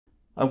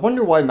I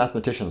wonder why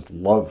mathematicians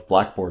love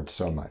blackboards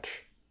so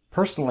much.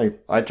 Personally,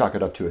 I chalk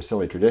it up to a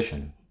silly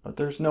tradition, but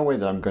there's no way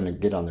that I'm going to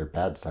get on their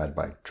bad side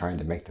by trying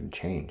to make them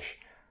change.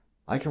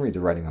 I can read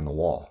the writing on the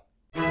wall.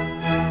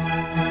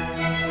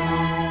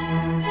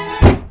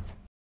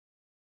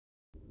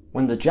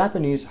 When the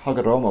Japanese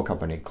Hagoromo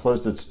company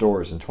closed its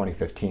doors in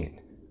 2015,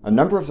 a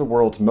number of the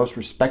world's most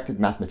respected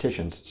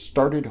mathematicians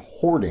started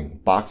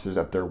hoarding boxes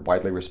of their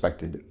widely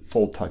respected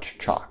full-touch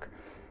chalk,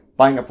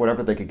 buying up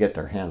whatever they could get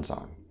their hands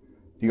on.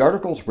 The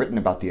articles written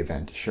about the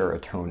event share a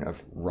tone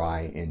of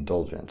wry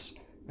indulgence,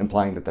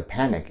 implying that the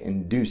panic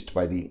induced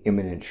by the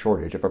imminent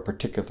shortage of a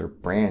particular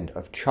brand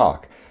of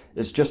chalk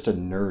is just a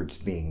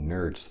nerds being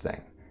nerds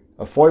thing,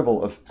 a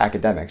foible of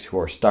academics who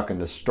are stuck in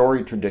the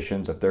storied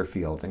traditions of their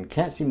field and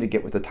can't seem to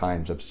get with the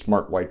times of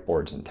smart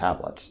whiteboards and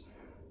tablets.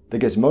 The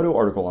Gizmodo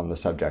article on the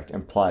subject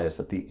implies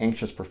that the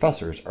anxious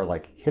professors are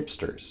like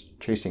hipsters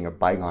chasing a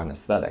bygone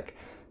aesthetic,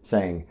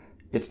 saying,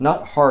 "It's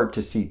not hard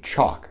to see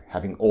chalk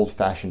having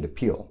old-fashioned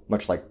appeal,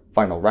 much like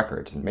vinyl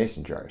records and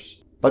mason jars."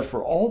 But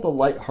for all the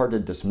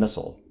light-hearted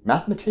dismissal,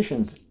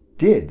 mathematicians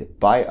did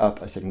buy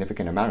up a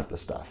significant amount of the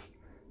stuff.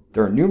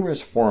 There are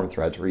numerous forum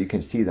threads where you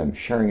can see them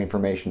sharing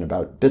information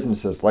about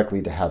businesses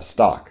likely to have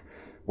stock,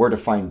 where to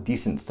find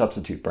decent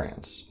substitute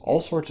brands, all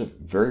sorts of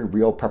very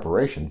real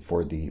preparation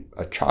for the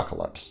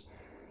achocalypse.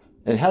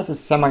 It has a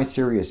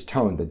semi-serious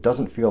tone that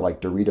doesn't feel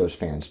like Doritos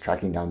fans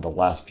tracking down the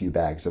last few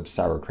bags of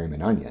sour cream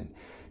and onion,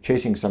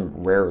 chasing some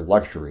rare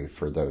luxury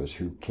for those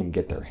who can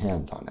get their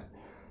hands on it.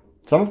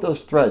 Some of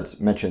those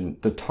threads mention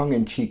the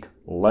tongue-in-cheek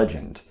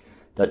legend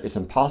that it's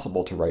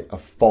impossible to write a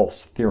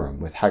false theorem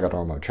with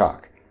Hagoromo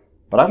chalk.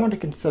 But I want to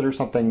consider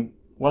something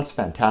less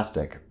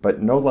fantastic,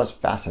 but no less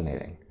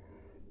fascinating.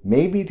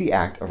 Maybe the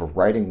act of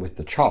writing with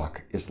the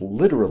chalk is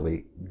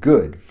literally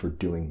good for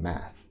doing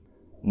math.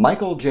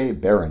 Michael J.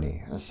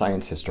 Barany, a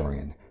science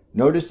historian,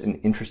 noticed an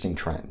interesting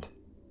trend.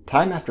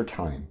 Time after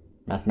time,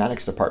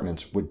 mathematics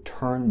departments would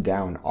turn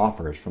down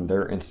offers from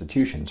their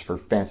institutions for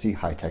fancy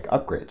high-tech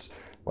upgrades,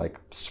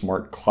 like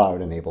smart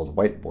cloud-enabled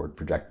whiteboard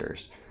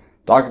projectors,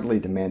 doggedly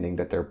demanding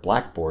that their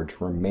blackboards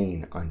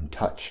remain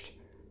untouched.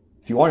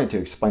 If you wanted to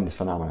explain this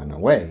phenomenon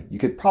away, you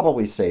could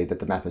probably say that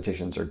the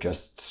mathematicians are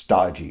just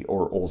stodgy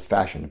or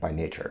old-fashioned by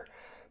nature.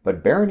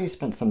 But Barany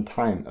spent some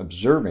time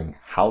observing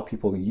how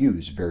people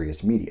use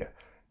various media,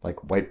 like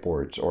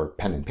whiteboards or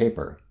pen and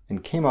paper,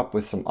 and came up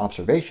with some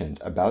observations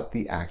about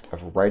the act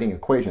of writing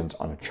equations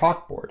on a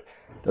chalkboard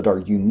that are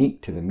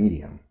unique to the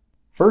medium.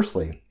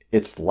 Firstly,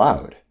 it's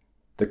loud.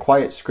 The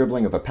quiet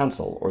scribbling of a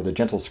pencil or the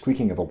gentle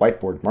squeaking of a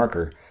whiteboard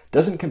marker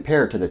doesn't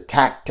compare to the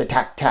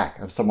tack-tack-tack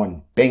of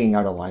someone banging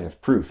out a line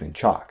of proof in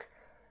chalk.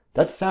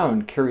 That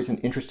sound carries an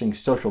interesting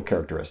social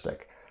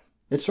characteristic.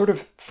 It sort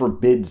of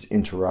forbids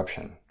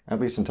interruption,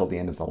 at least until the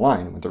end of the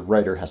line when the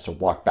writer has to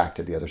walk back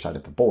to the other side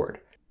of the board.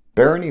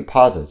 Barany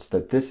posits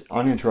that this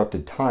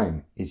uninterrupted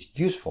time is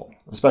useful,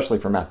 especially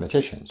for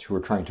mathematicians who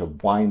are trying to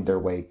wind their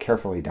way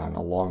carefully down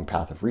a long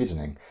path of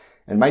reasoning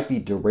and might be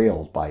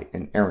derailed by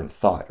an errant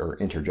thought or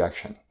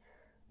interjection.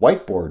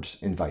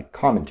 Whiteboards invite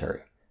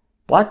commentary.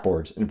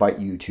 Blackboards invite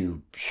you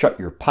to shut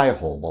your pie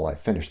hole while I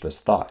finish this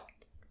thought.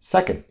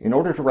 Second, in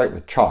order to write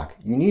with chalk,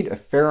 you need a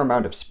fair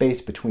amount of space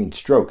between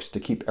strokes to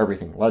keep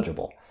everything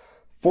legible,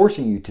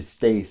 forcing you to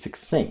stay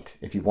succinct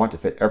if you want to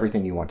fit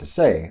everything you want to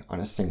say on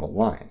a single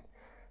line.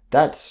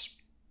 That's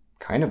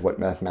kind of what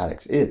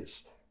mathematics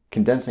is,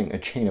 condensing a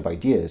chain of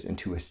ideas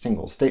into a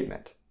single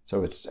statement,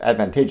 so it's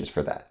advantageous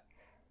for that.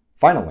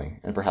 Finally,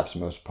 and perhaps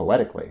most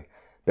poetically,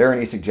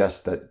 Barany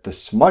suggests that the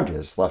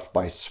smudges left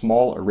by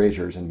small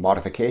erasures and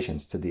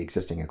modifications to the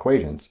existing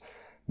equations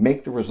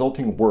make the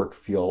resulting work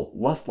feel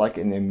less like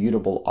an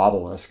immutable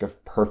obelisk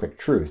of perfect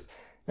truth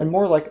and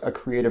more like a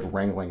creative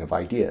wrangling of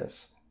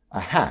ideas, a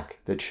hack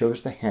that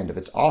shows the hand of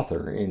its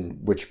author in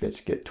which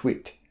bits get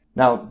tweaked.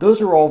 Now,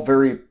 those are all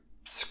very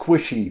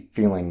squishy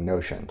feeling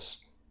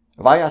notions.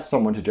 If I asked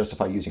someone to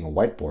justify using a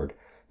whiteboard,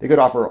 they could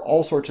offer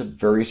all sorts of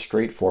very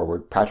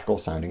straightforward,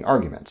 practical-sounding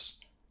arguments.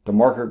 The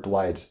marker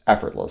glides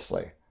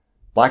effortlessly.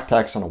 Black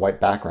text on a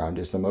white background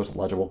is the most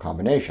legible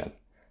combination.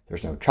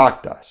 There's no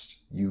chalk dust.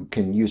 You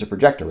can use a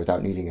projector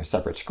without needing a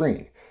separate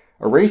screen.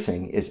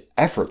 Erasing is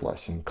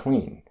effortless and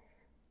clean.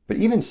 But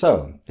even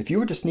so, if you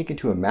were to sneak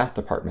into a math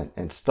department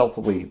and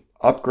stealthily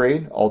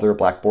upgrade all their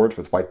blackboards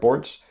with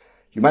whiteboards,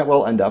 you might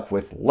well end up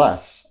with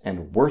less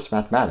and worse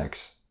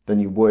mathematics than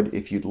you would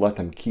if you'd let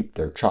them keep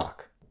their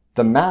chalk.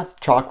 The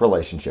math-chalk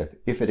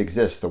relationship, if it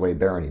exists the way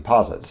Barany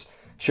posits,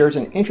 shares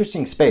an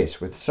interesting space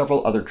with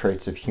several other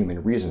traits of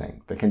human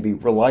reasoning that can be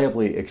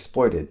reliably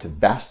exploited to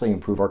vastly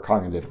improve our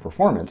cognitive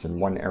performance in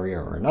one area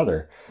or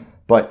another,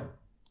 but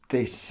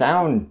they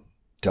sound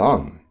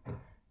dumb.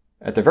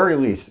 At the very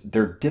least,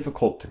 they're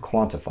difficult to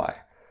quantify,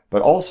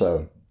 but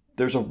also,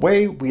 there's a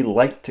way we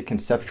like to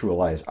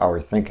conceptualize our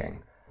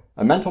thinking,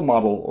 a mental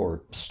model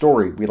or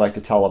story we like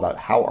to tell about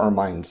how our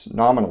minds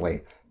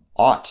nominally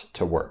ought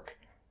to work.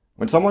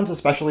 When someone's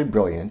especially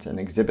brilliant and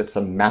exhibits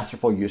some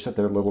masterful use of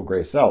their little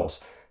gray cells,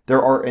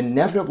 there are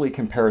inevitably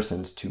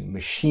comparisons to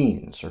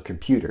machines or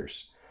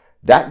computers.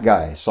 That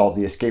guy solved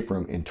the escape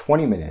room in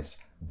 20 minutes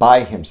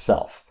by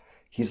himself.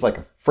 He's like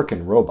a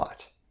frickin'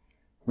 robot.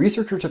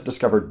 Researchers have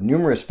discovered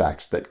numerous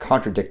facts that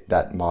contradict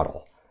that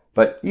model.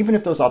 But even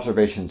if those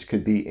observations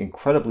could be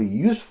incredibly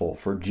useful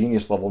for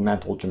genius-level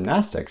mental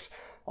gymnastics,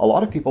 a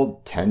lot of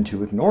people tend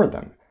to ignore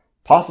them,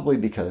 possibly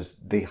because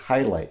they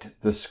highlight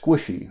the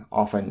squishy,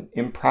 often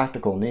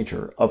impractical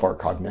nature of our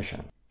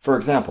cognition. For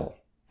example,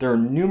 there are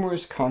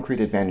numerous concrete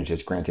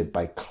advantages granted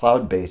by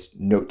cloud-based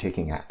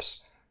note-taking apps.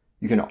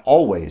 You can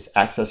always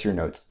access your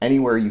notes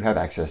anywhere you have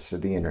access to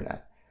the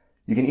internet.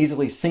 You can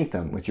easily sync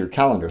them with your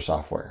calendar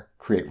software,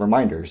 create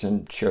reminders,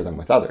 and share them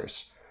with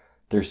others.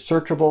 They're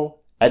searchable,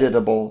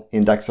 editable,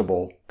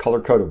 indexable,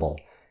 color-codable,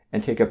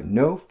 and take up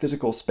no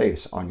physical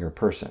space on your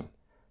person.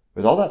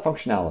 With all that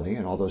functionality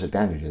and all those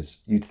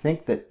advantages, you'd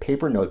think that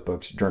paper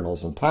notebooks,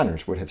 journals, and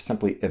planners would have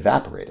simply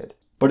evaporated.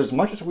 But as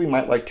much as we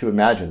might like to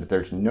imagine that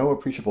there's no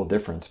appreciable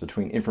difference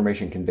between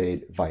information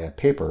conveyed via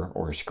paper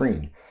or a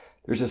screen,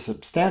 there's a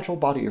substantial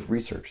body of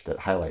research that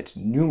highlights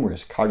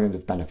numerous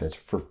cognitive benefits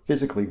for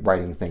physically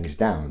writing things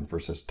down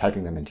versus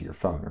typing them into your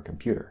phone or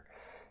computer.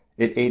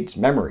 It aids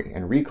memory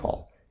and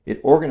recall. It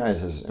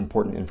organizes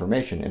important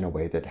information in a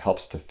way that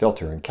helps to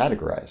filter and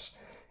categorize.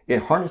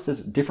 It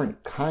harnesses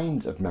different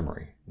kinds of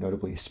memory,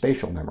 notably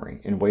spatial memory,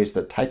 in ways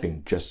that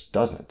typing just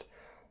doesn't.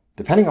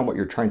 Depending on what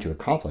you're trying to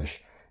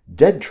accomplish,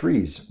 dead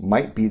trees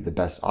might be the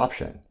best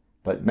option,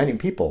 but many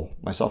people,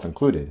 myself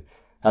included,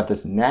 have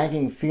this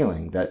nagging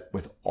feeling that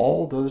with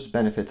all those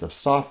benefits of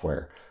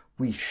software,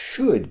 we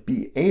should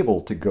be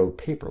able to go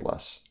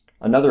paperless.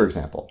 Another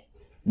example.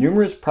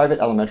 Numerous private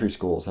elementary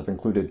schools have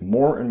included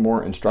more and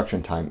more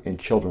instruction time in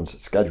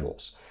children's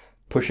schedules,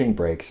 pushing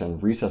breaks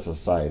and recess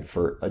aside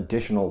for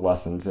additional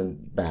lessons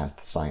in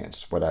math,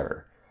 science,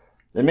 whatever.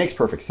 It makes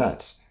perfect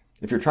sense.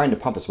 If you're trying to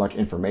pump as much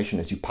information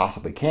as you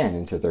possibly can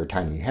into their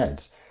tiny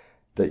heads,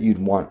 that you'd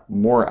want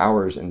more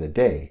hours in the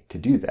day to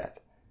do that.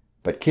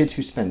 But kids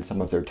who spend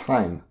some of their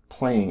time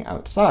playing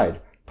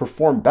outside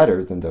perform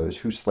better than those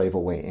who slave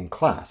away in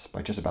class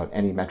by just about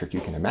any metric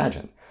you can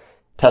imagine.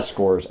 Test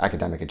scores,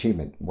 academic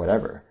achievement,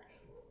 whatever.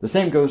 The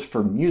same goes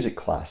for music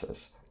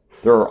classes.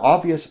 There are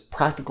obvious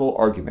practical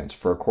arguments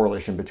for a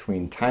correlation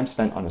between time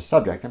spent on a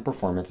subject and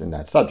performance in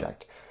that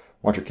subject.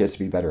 Want your kids to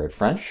be better at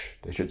French?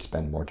 They should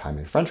spend more time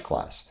in French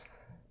class.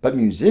 But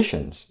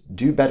musicians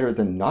do better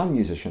than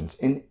non-musicians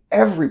in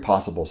every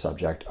possible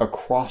subject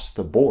across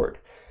the board.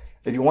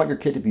 If you want your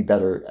kid to be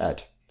better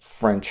at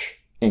French,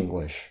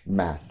 English,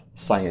 math,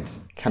 science,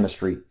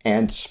 chemistry,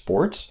 and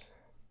sports,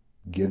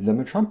 give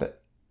them a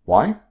trumpet.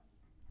 Why?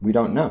 We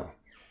don't know.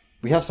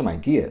 We have some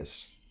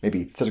ideas.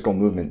 Maybe physical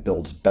movement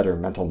builds better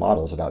mental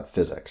models about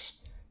physics.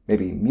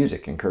 Maybe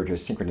music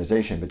encourages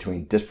synchronization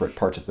between disparate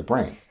parts of the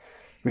brain.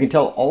 We can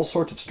tell all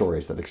sorts of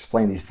stories that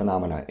explain these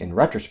phenomena in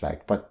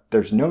retrospect, but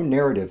there's no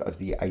narrative of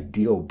the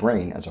ideal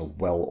brain as a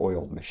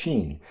well-oiled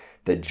machine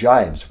that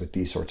jives with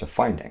these sorts of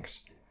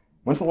findings.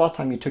 When's the last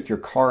time you took your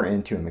car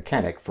into a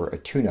mechanic for a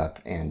tune-up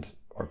and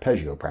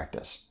arpeggio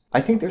practice? I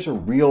think there's a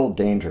real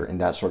danger in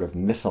that sort of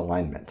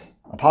misalignment,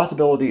 a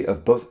possibility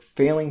of both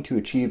failing to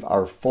achieve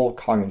our full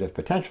cognitive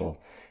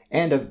potential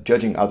and of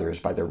judging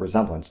others by their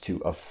resemblance to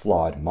a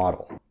flawed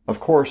model. Of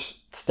course,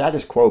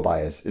 status quo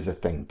bias is a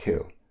thing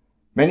too.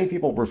 Many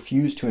people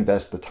refuse to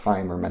invest the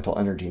time or mental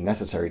energy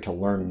necessary to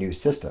learn new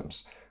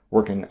systems,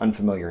 work in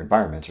unfamiliar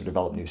environments, or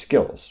develop new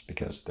skills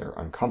because they're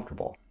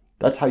uncomfortable.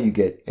 That's how you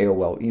get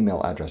AOL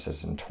email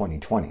addresses in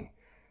 2020.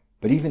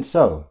 But even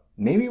so,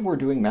 maybe we're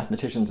doing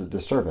mathematicians a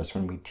disservice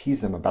when we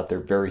tease them about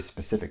their very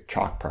specific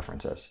chalk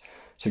preferences,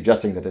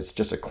 suggesting that it's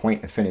just a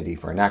quaint affinity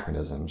for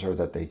anachronisms or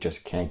that they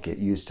just can't get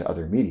used to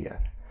other media.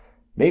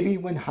 Maybe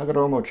when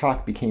Hagoromo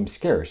chalk became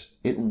scarce,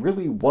 it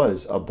really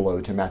was a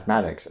blow to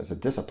mathematics as a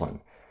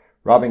discipline,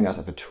 robbing us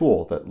of a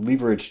tool that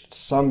leveraged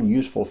some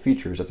useful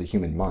features of the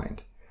human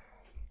mind.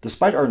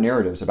 Despite our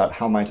narratives about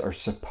how minds are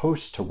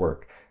supposed to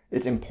work,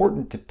 it's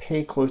important to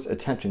pay close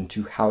attention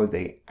to how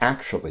they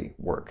actually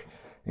work,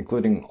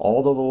 including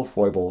all the little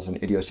foibles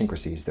and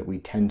idiosyncrasies that we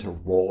tend to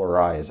roll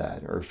our eyes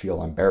at or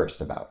feel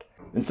embarrassed about.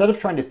 Instead of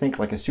trying to think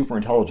like a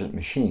superintelligent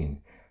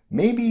machine,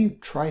 maybe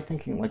try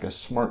thinking like a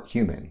smart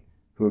human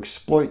who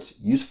exploits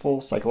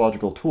useful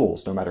psychological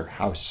tools no matter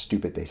how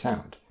stupid they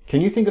sound. Can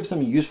you think of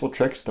some useful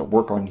tricks that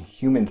work on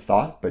human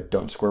thought but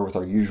don't square with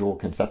our usual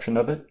conception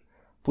of it?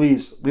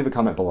 Please leave a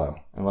comment below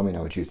and let me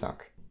know what you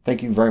think.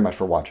 Thank you very much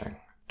for watching.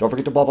 Don't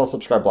forget to blah, blah,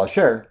 subscribe, blah,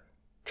 share,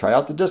 try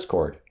out the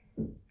Discord,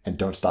 and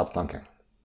don't stop thunking.